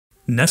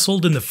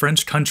Nestled in the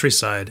French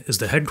countryside is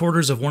the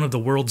headquarters of one of the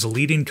world's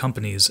leading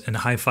companies in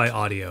hi-fi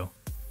audio.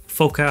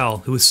 Focal,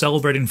 who is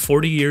celebrating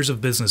 40 years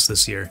of business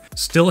this year,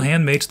 still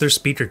handmakes their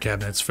speaker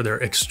cabinets for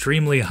their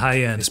extremely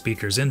high-end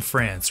speakers in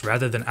France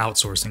rather than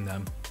outsourcing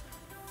them.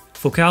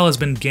 Focal has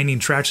been gaining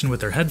traction with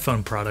their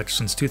headphone products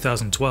since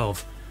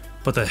 2012,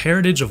 but the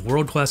heritage of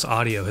world-class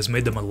audio has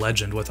made them a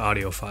legend with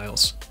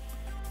audiophiles.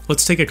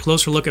 Let's take a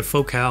closer look at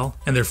Focal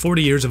and their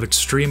 40 years of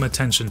extreme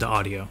attention to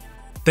audio.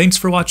 Thanks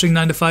for watching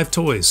 9 to 5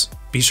 Toys.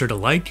 Be sure to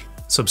like,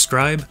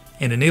 subscribe,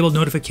 and enable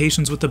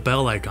notifications with the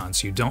bell icon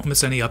so you don't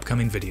miss any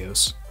upcoming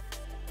videos.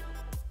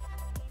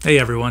 Hey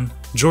everyone,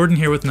 Jordan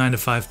here with 9 to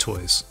 5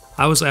 Toys.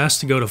 I was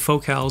asked to go to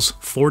Focal's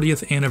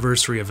 40th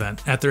anniversary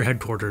event at their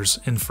headquarters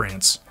in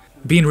France.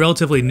 Being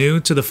relatively new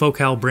to the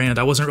Focal brand,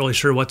 I wasn't really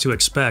sure what to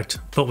expect,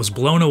 but was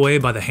blown away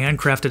by the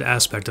handcrafted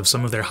aspect of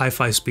some of their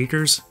hi-fi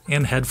speakers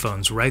and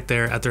headphones right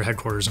there at their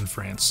headquarters in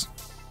France.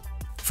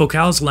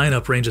 Focal's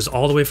lineup ranges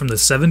all the way from the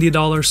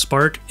 $70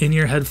 Spark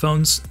in-ear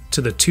headphones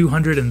to the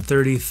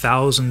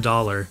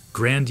 $230,000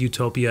 Grand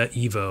Utopia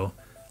Evo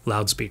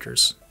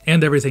loudspeakers,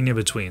 and everything in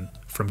between,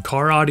 from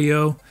car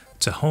audio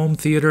to home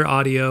theater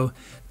audio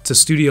to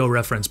studio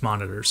reference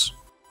monitors.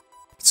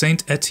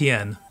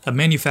 Saint-Étienne, a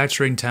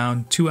manufacturing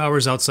town 2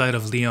 hours outside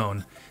of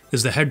Lyon,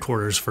 is the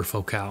headquarters for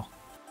Focal.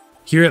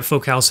 Here at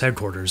Focal's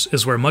headquarters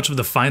is where much of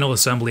the final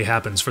assembly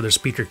happens for their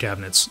speaker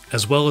cabinets,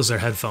 as well as their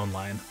headphone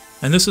line.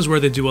 And this is where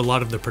they do a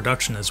lot of the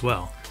production as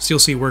well. So you'll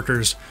see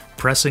workers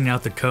pressing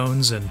out the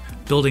cones and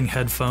building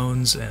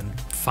headphones and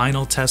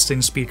final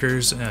testing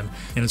speakers, and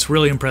it's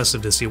really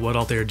impressive to see what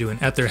all they're doing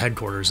at their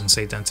headquarters in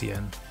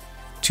Saint-Étienne.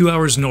 2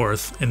 hours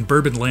north, in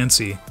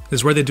Bourbon-Lancy,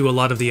 is where they do a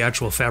lot of the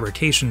actual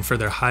fabrication for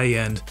their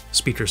high-end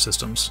speaker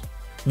systems.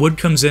 Wood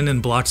comes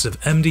in blocks of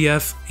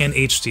MDF and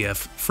HDF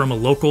from a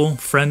local,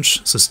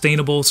 French,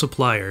 sustainable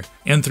supplier,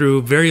 and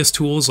through various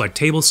tools like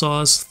table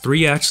saws,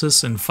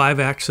 3-axis and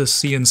 5-axis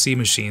CNC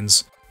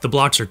machines, the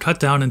blocks are cut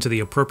down into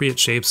the appropriate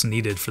shapes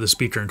needed for the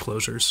speaker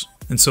enclosures.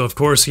 And so of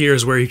course here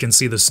is where you can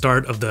see the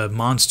start of the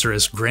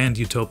monstrous Grand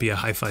Utopia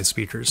hi-fi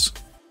speakers.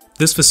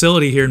 This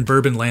facility here in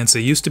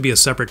Bourbon-Lancy used to be a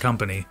separate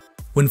company.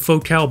 When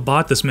Focal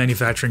bought this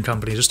manufacturing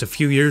company just a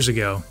few years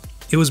ago,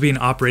 it was being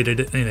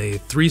operated in a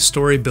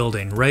 3-story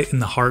building right in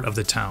the heart of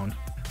the town.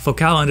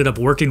 Focal ended up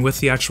working with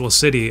the actual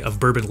city of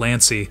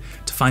Bourbon-Lancy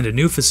to find a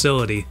new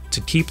facility to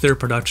keep their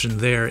production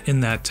there in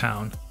that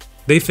town.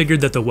 They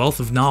figured that the wealth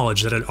of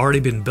knowledge that had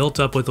already been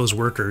built up with those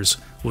workers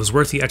was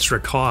worth the extra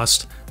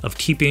cost of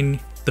keeping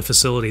the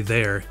facility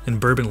there in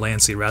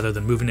Bourbon-Lancy rather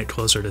than moving it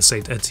closer to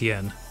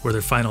Saint-Étienne, where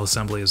their final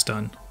assembly is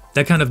done.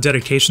 That kind of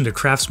dedication to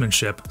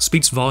craftsmanship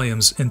speaks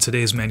volumes in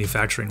today's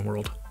manufacturing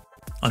world.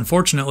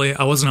 Unfortunately,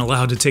 I wasn't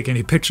allowed to take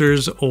any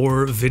pictures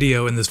or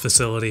video in this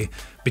facility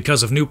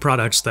because of new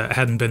products that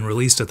hadn't been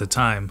released at the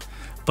time,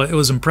 but it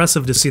was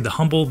impressive to see the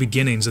humble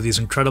beginnings of these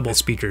incredible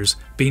speakers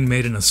being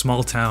made in a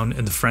small town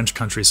in the French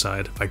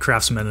countryside by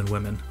craftsmen and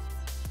women.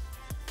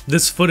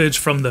 This footage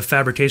from the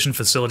fabrication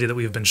facility that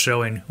we've been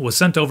showing was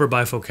sent over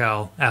by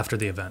Focal after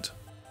the event.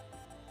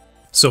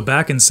 So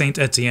back in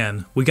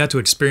Saint-Étienne, we got to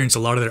experience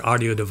a lot of their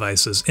audio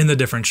devices in the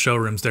different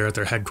showrooms there at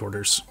their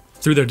headquarters.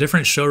 Through their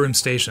different showroom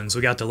stations,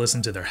 we got to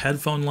listen to their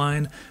headphone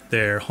line,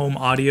 their home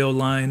audio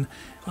line,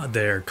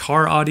 their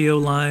car audio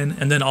line,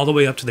 and then all the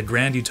way up to the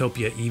Grand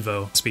Utopia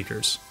Evo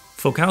speakers.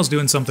 Focal's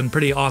doing something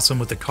pretty awesome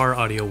with the car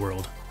audio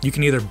world. You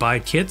can either buy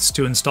kits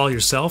to install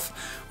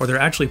yourself, or they're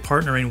actually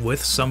partnering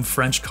with some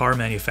French car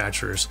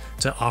manufacturers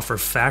to offer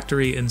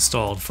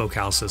factory-installed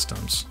Focal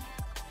systems.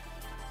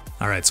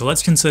 Alright, so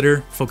let's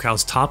consider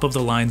Focal's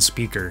top-of-the-line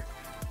speaker,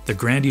 the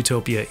Grand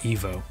Utopia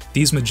Evo.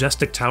 These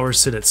majestic towers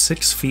sit at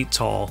 6 feet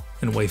tall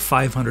and weigh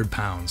 500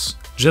 pounds.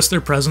 Just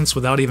their presence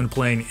without even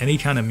playing any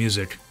kind of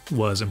music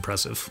was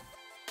impressive.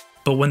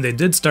 But when they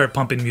did start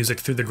pumping music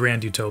through the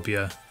Grand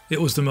Utopia,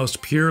 it was the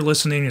most pure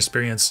listening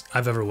experience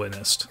I've ever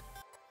witnessed.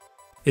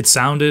 It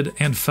sounded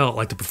and felt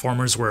like the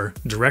performers were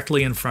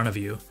directly in front of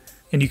you,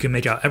 and you can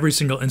make out every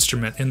single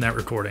instrument in that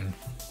recording.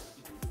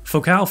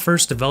 Focal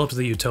first developed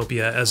the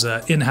Utopia as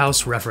an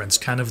in-house reference,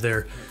 kind of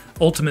their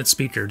ultimate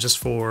speaker just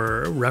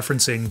for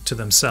referencing to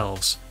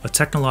themselves, a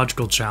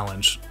technological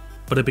challenge,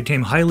 but it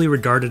became highly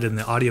regarded in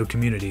the audio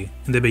community,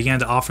 and they began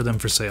to offer them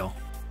for sale.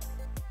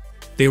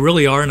 They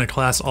really are in a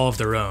class all of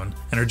their own,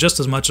 and are just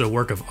as much a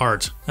work of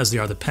art as they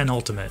are the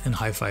penultimate in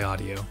hi-fi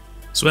audio.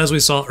 So as we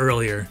saw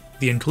earlier,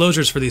 the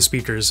enclosures for these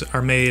speakers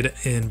are made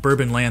in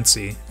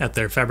Bourbon-Lancy at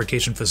their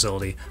fabrication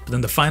facility, but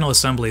then the final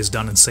assembly is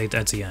done in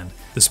Saint-Étienne.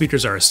 The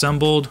speakers are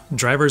assembled,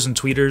 drivers and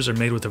tweeters are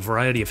made with a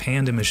variety of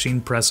hand and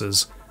machine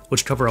presses,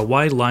 which cover a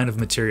wide line of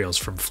materials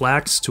from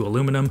flax to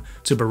aluminum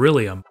to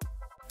beryllium,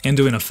 and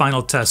doing a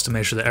final test to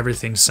make sure that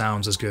everything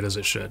sounds as good as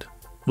it should.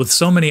 With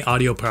so many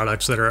audio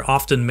products that are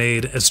often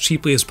made as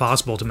cheaply as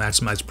possible to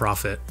maximize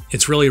profit,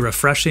 it's really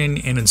refreshing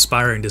and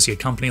inspiring to see a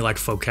company like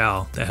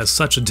Focal that has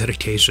such a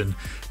dedication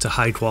to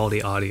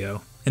high-quality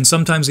audio, and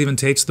sometimes even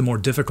takes the more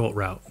difficult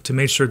route to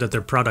make sure that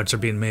their products are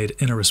being made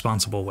in a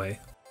responsible way.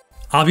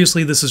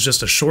 Obviously, this is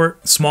just a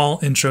short, small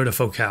intro to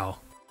Focal,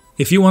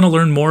 If you want to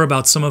learn more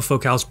about some of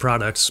Focal's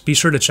products, be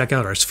sure to check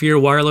out our Sphere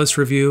Wireless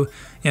review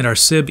and our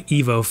SIB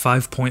Evo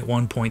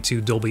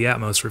 5.1.2 Dolby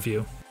Atmos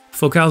review.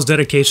 Focal's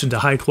dedication to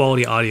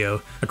high-quality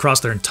audio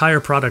across their entire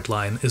product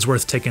line is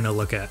worth taking a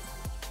look at.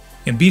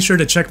 And be sure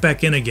to check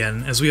back in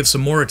again, as we have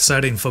some more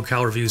exciting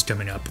Focal reviews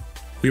coming up.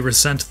 We were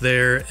sent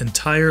their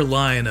entire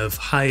line of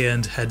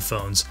high-end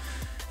headphones,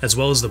 as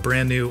well as the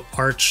brand new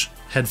Arch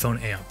headphone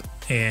amp,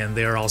 and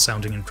they are all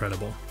sounding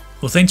incredible.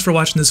 Well, thanks for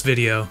watching this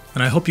video,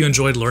 and I hope you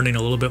enjoyed learning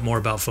a little bit more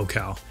about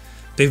Focal.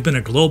 They've been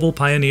a global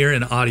pioneer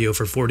in audio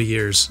for 40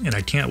 years, and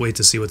I can't wait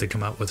to see what they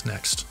come out with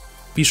next.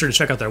 Be sure to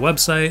check out their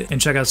website and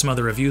check out some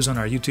other reviews on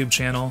our YouTube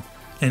channel,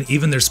 and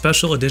even their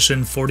special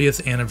edition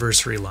 40th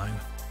anniversary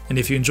line. And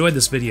if you enjoyed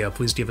this video,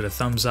 please give it a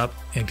thumbs up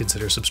and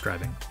consider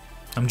subscribing.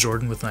 I'm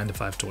Jordan with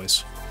 9to5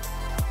 Toys.